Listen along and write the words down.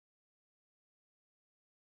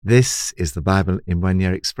This is the Bible in 1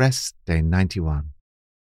 Year Express, day 91.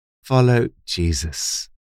 Follow Jesus.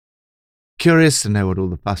 Curious to know what all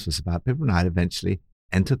the fuss was about, Pippa and I eventually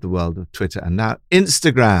entered the world of Twitter and now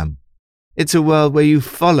Instagram. It's a world where you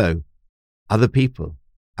follow other people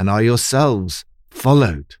and are yourselves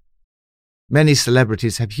followed. Many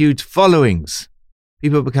celebrities have huge followings.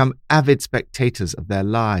 People become avid spectators of their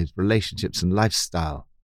lives, relationships and lifestyle,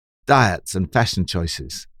 diets and fashion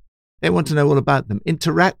choices. They want to know all about them,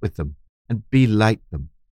 interact with them, and be like them.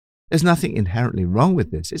 There's nothing inherently wrong with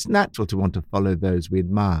this. It's natural to want to follow those we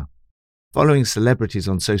admire. Following celebrities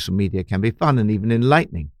on social media can be fun and even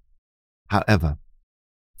enlightening. However,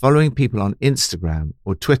 following people on Instagram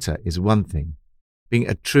or Twitter is one thing. Being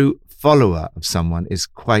a true follower of someone is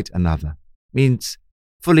quite another. It means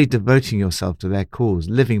fully devoting yourself to their cause,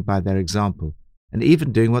 living by their example, and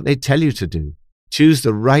even doing what they tell you to do. Choose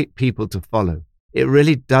the right people to follow. It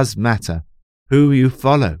really does matter who you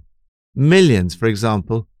follow. Millions, for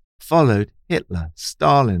example, followed Hitler,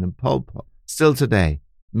 Stalin, and Pol Pot. Still today,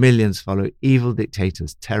 millions follow evil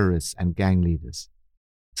dictators, terrorists, and gang leaders.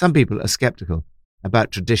 Some people are skeptical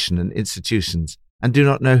about tradition and institutions and do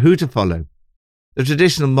not know who to follow. The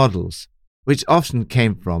traditional models, which often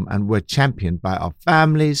came from and were championed by our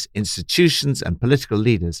families, institutions, and political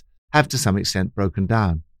leaders, have to some extent broken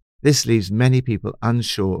down. This leaves many people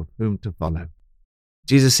unsure of whom to follow.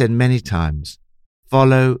 Jesus said many times,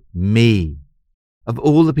 "Follow me." Of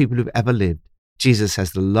all the people who've ever lived, Jesus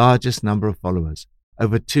has the largest number of followers.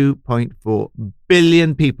 Over 2.4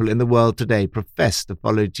 billion people in the world today profess to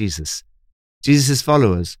follow Jesus. Jesus'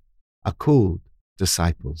 followers are called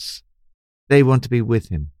disciples. They want to be with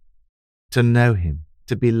him, to know him,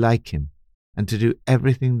 to be like him, and to do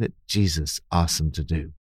everything that Jesus asks them to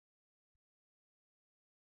do.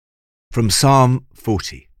 From Psalm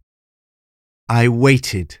 40. I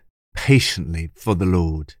waited patiently for the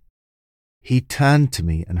Lord. He turned to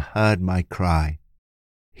me and heard my cry.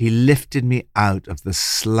 He lifted me out of the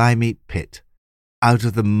slimy pit, out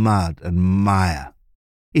of the mud and mire.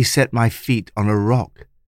 He set my feet on a rock.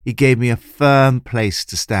 He gave me a firm place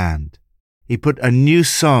to stand. He put a new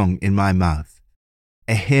song in my mouth,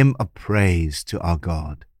 a hymn of praise to our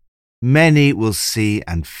God. Many will see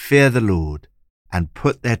and fear the Lord and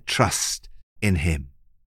put their trust in him.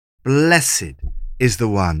 Blessed is the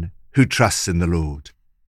one who trusts in the Lord.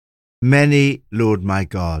 Many, Lord my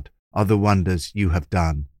God, are the wonders you have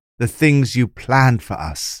done, the things you planned for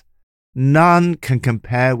us. None can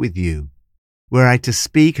compare with you. Were I to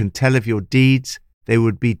speak and tell of your deeds, they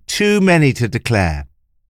would be too many to declare.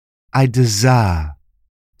 I desire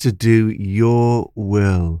to do your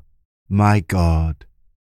will, my God.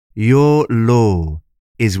 Your law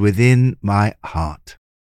is within my heart.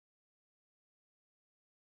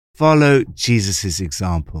 Follow Jesus'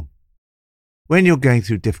 example. When you're going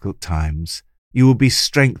through difficult times, you will be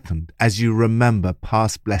strengthened as you remember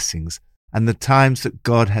past blessings and the times that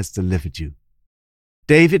God has delivered you.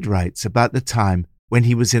 David writes about the time when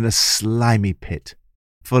he was in a slimy pit,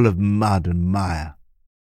 full of mud and mire.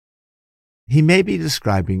 He may be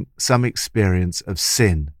describing some experience of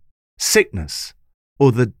sin, sickness,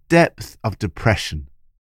 or the depth of depression.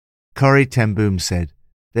 Corrie ten Boom said,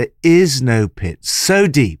 "There is no pit so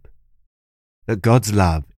deep that God's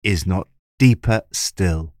love is not deeper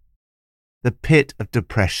still." The pit of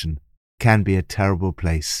depression can be a terrible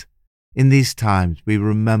place. In these times, we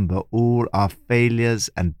remember all our failures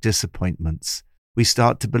and disappointments. We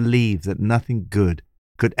start to believe that nothing good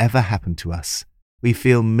could ever happen to us. We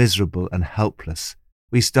feel miserable and helpless.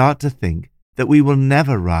 We start to think that we will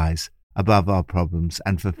never rise above our problems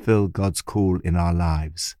and fulfill God's call in our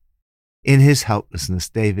lives. In his helplessness,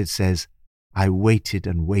 David says, I waited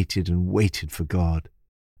and waited and waited for God.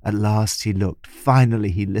 At last he looked.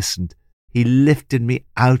 Finally he listened. He lifted me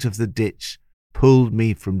out of the ditch, pulled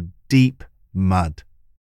me from deep mud.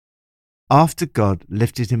 After God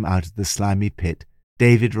lifted him out of the slimy pit,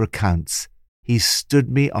 David recounts, he stood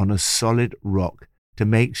me on a solid rock to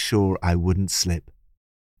make sure I wouldn't slip.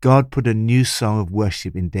 God put a new song of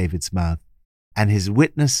worship in David's mouth, and his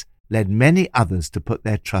witness led many others to put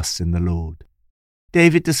their trust in the Lord.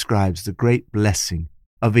 David describes the great blessing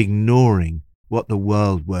of ignoring what the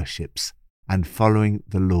world worships and following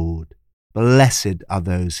the Lord. Blessed are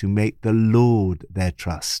those who make the Lord their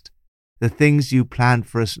trust. The things you planned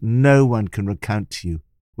for us no one can recount to you.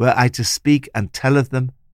 Were I to speak and tell of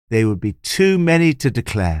them, they would be too many to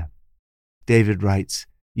declare. David writes,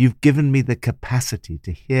 You've given me the capacity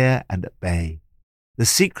to hear and obey. The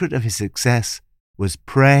secret of his success was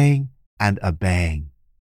praying and obeying.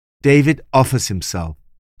 David offers himself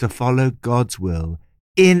to follow God's will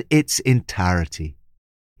in its entirety.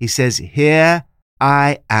 He says, Here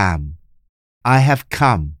I am. I have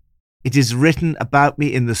come. It is written about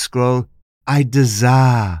me in the scroll. I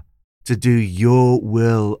desire to do your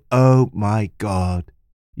will, O my God.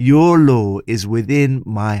 Your law is within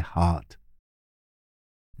my heart.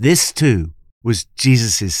 This too was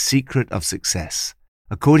Jesus' secret of success.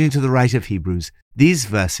 According to the writer of Hebrews, these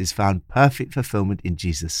verses found perfect fulfillment in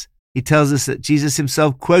Jesus. He tells us that Jesus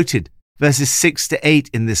himself quoted verses 6 to 8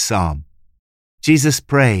 in this psalm. Jesus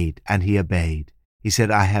prayed and he obeyed. He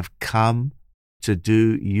said, I have come to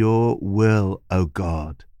do your will, O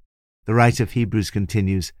God. The writer of Hebrews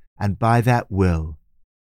continues, and by that will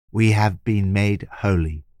we have been made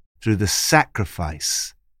holy through the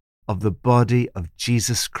sacrifice of the body of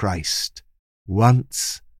Jesus Christ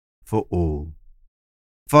once for all.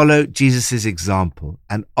 Follow Jesus' example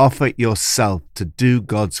and offer yourself to do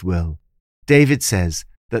God's will. David says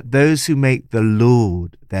that those who make the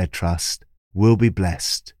Lord their trust will be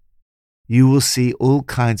blessed. You will see all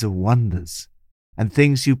kinds of wonders and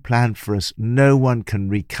things you planned for us no one can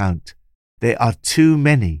recount. They are too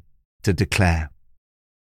many to declare.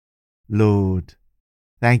 Lord,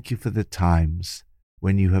 thank you for the times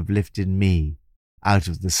when you have lifted me out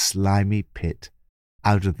of the slimy pit,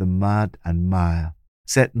 out of the mud and mire,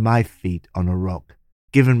 set my feet on a rock,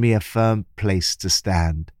 given me a firm place to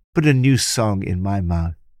stand, put a new song in my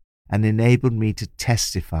mouth, and enabled me to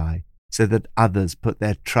testify so that others put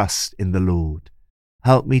their trust in the Lord.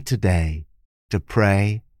 Help me today to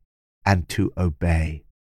pray and to obey.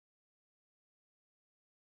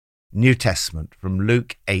 New Testament from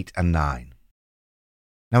Luke 8 and 9.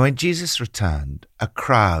 Now when Jesus returned, a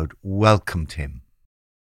crowd welcomed him,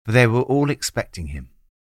 for they were all expecting him.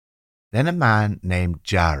 Then a man named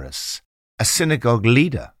Jairus, a synagogue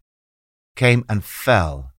leader, came and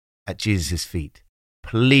fell at Jesus' feet,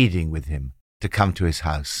 pleading with him to come to his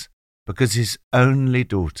house, because his only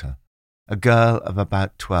daughter, a girl of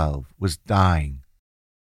about 12, was dying.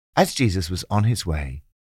 As Jesus was on his way,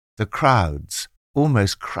 the crowds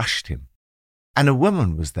almost crushed him, and a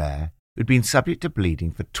woman was there who'd been subject to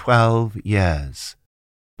bleeding for 12 years,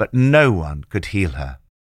 but no one could heal her.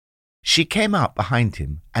 She came up behind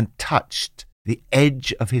him and touched the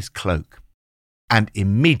edge of his cloak, and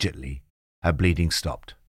immediately her bleeding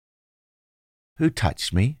stopped. Who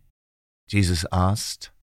touched me? Jesus asked.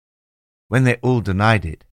 When they all denied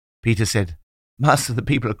it, Peter said, Master, the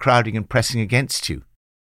people are crowding and pressing against you.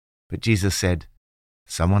 But Jesus said,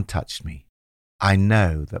 Someone touched me. I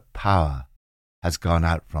know that power has gone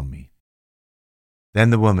out from me. Then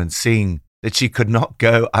the woman, seeing that she could not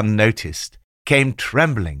go unnoticed, came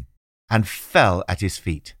trembling and fell at his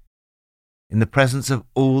feet. In the presence of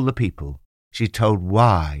all the people, she told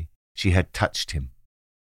why she had touched him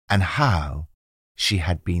and how she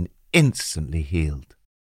had been instantly healed.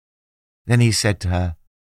 Then he said to her,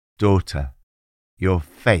 Daughter, your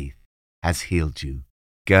faith has healed you.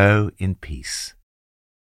 Go in peace.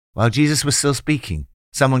 While Jesus was still speaking,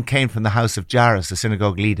 someone came from the house of Jairus, the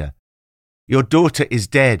synagogue leader. Your daughter is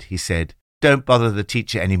dead, he said. Don't bother the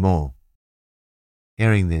teacher any more.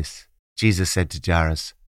 Hearing this, Jesus said to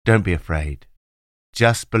Jairus, Don't be afraid.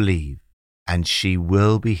 Just believe, and she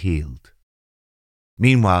will be healed.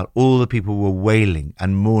 Meanwhile, all the people were wailing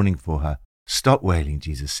and mourning for her. Stop wailing,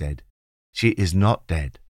 Jesus said. She is not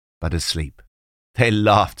dead, but asleep. They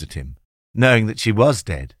laughed at him, knowing that she was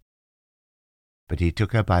dead. But he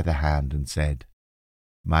took her by the hand and said,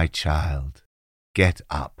 My child, get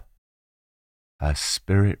up. Her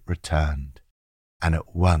spirit returned, and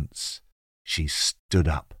at once she stood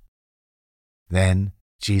up. Then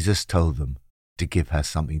Jesus told them to give her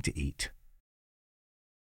something to eat.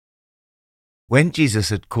 When Jesus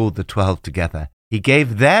had called the 12 together, he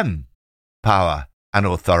gave them power and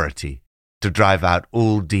authority to drive out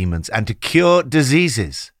all demons and to cure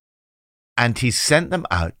diseases. And he sent them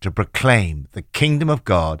out to proclaim the kingdom of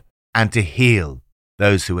God and to heal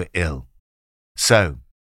those who were ill. So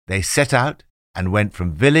they set out and went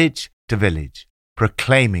from village to village,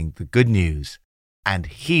 proclaiming the good news and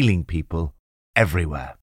healing people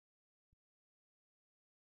everywhere.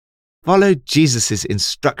 Follow Jesus'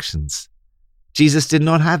 instructions. Jesus did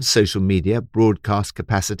not have social media, broadcast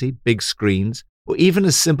capacity, big screens, or even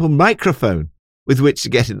a simple microphone with which to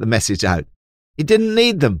get the message out. He didn't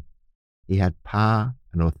need them. He had power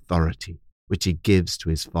and authority, which he gives to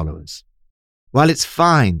his followers. While it's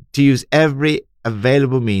fine to use every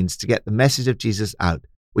available means to get the message of Jesus out,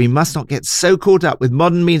 we must not get so caught up with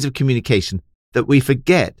modern means of communication that we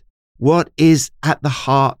forget what is at the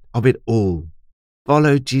heart of it all.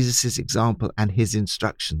 Follow Jesus' example and his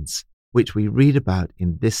instructions, which we read about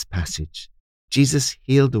in this passage. Jesus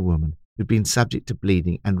healed a woman who'd been subject to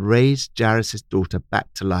bleeding and raised Jairus' daughter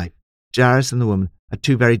back to life. Jairus and the woman are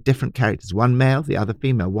two very different characters, one male, the other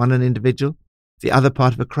female, one an individual, the other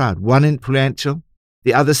part of a crowd, one influential,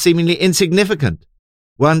 the other seemingly insignificant.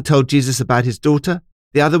 One told Jesus about his daughter,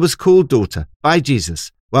 the other was called daughter by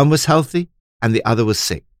Jesus. One was healthy and the other was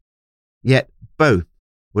sick. Yet both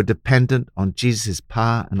were dependent on Jesus'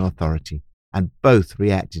 power and authority, and both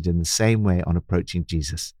reacted in the same way on approaching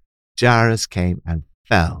Jesus. Jairus came and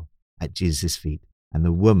fell at Jesus' feet, and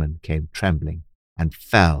the woman came trembling and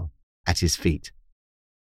fell at his feet.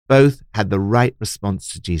 Both had the right response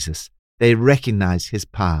to Jesus. They recognized his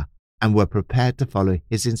power and were prepared to follow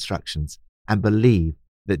his instructions and believe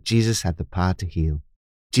that Jesus had the power to heal.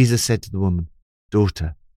 Jesus said to the woman,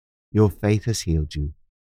 "Daughter, your faith has healed you.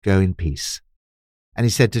 Go in peace." And he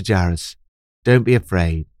said to Jairus, "Don't be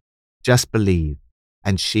afraid. Just believe,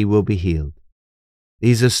 and she will be healed."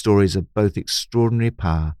 These are stories of both extraordinary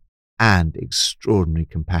power and extraordinary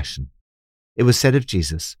compassion. It was said of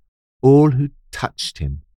Jesus, all who touched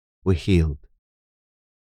him were healed.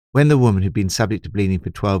 When the woman who'd been subject to bleeding for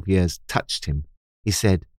 12 years touched him, he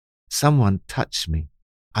said, "Someone touched me.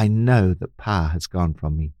 I know that power has gone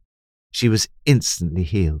from me." She was instantly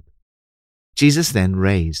healed. Jesus then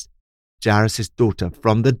raised Jairus' daughter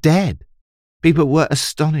from the dead. People were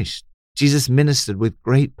astonished. Jesus ministered with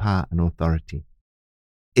great power and authority.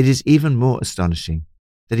 It is even more astonishing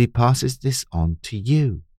that he passes this on to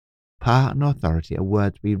you. Power and authority are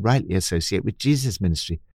words we rightly associate with Jesus'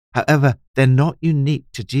 ministry. However, they're not unique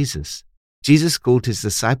to Jesus. Jesus called his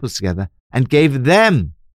disciples together and gave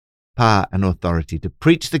them power and authority to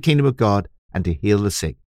preach the kingdom of God and to heal the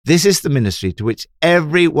sick. This is the ministry to which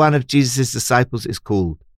every one of Jesus' disciples is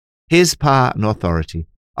called. His power and authority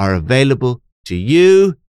are available to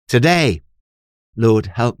you today. Lord,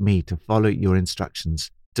 help me to follow your instructions,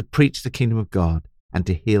 to preach the kingdom of God and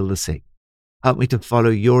to heal the sick. Help me to follow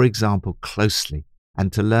your example closely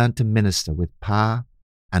and to learn to minister with power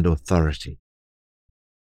and authority.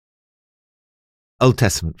 Old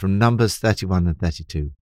Testament from Numbers 31 and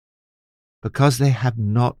 32. Because they have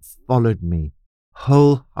not followed me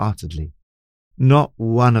wholeheartedly, not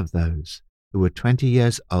one of those who were 20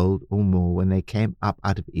 years old or more when they came up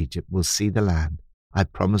out of Egypt will see the land I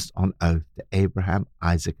promised on oath to Abraham,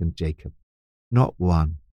 Isaac, and Jacob. Not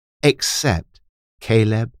one, except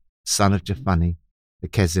Caleb, son of Jephunneh, the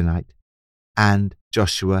Kenizzite, and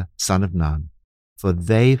Joshua, son of Nun, for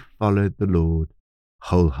they followed the Lord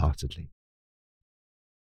wholeheartedly.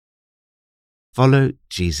 Follow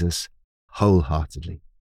Jesus wholeheartedly.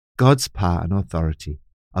 God's power and authority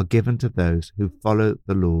are given to those who follow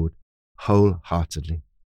the Lord wholeheartedly.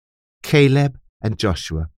 Caleb and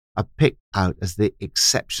Joshua are picked out as the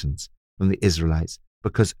exceptions from the Israelites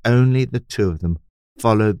because only the two of them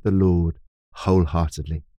followed the Lord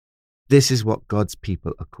wholeheartedly. This is what God's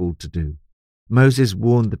people are called to do. Moses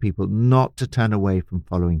warned the people not to turn away from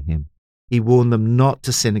following him. He warned them not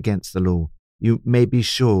to sin against the law. You may be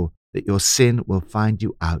sure that your sin will find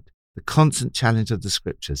you out. The constant challenge of the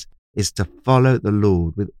scriptures is to follow the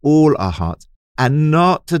Lord with all our hearts and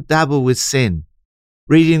not to dabble with sin.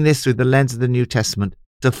 Reading this through the lens of the New Testament,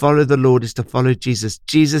 to follow the Lord is to follow Jesus.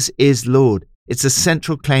 Jesus is Lord. It's a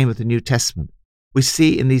central claim of the New Testament. We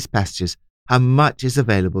see in these passages how much is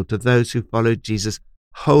available to those who follow Jesus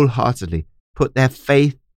wholeheartedly, put their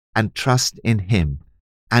faith and trust in him,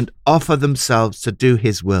 and offer themselves to do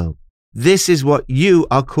his will. This is what you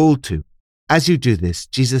are called to. As you do this,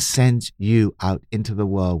 Jesus sends you out into the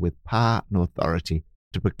world with power and authority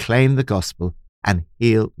to proclaim the gospel and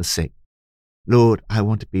heal the sick. Lord, I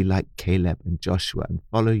want to be like Caleb and Joshua and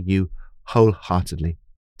follow you wholeheartedly.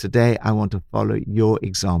 Today, I want to follow your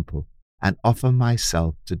example and offer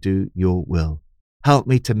myself to do your will. Help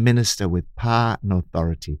me to minister with power and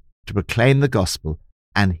authority, to proclaim the gospel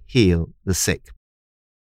and heal the sick.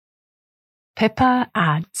 Pippa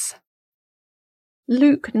adds,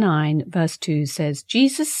 Luke 9 verse 2 says,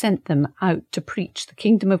 Jesus sent them out to preach the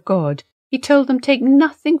kingdom of God. He told them, take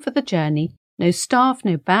nothing for the journey, no staff,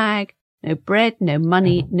 no bag, no bread, no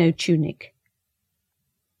money, no tunic.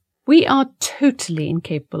 We are totally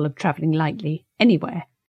incapable of travelling lightly anywhere,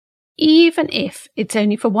 even if it's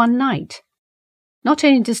only for one night. Not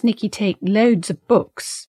only does Nicky take loads of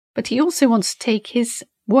books, but he also wants to take his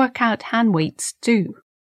workout hand weights too.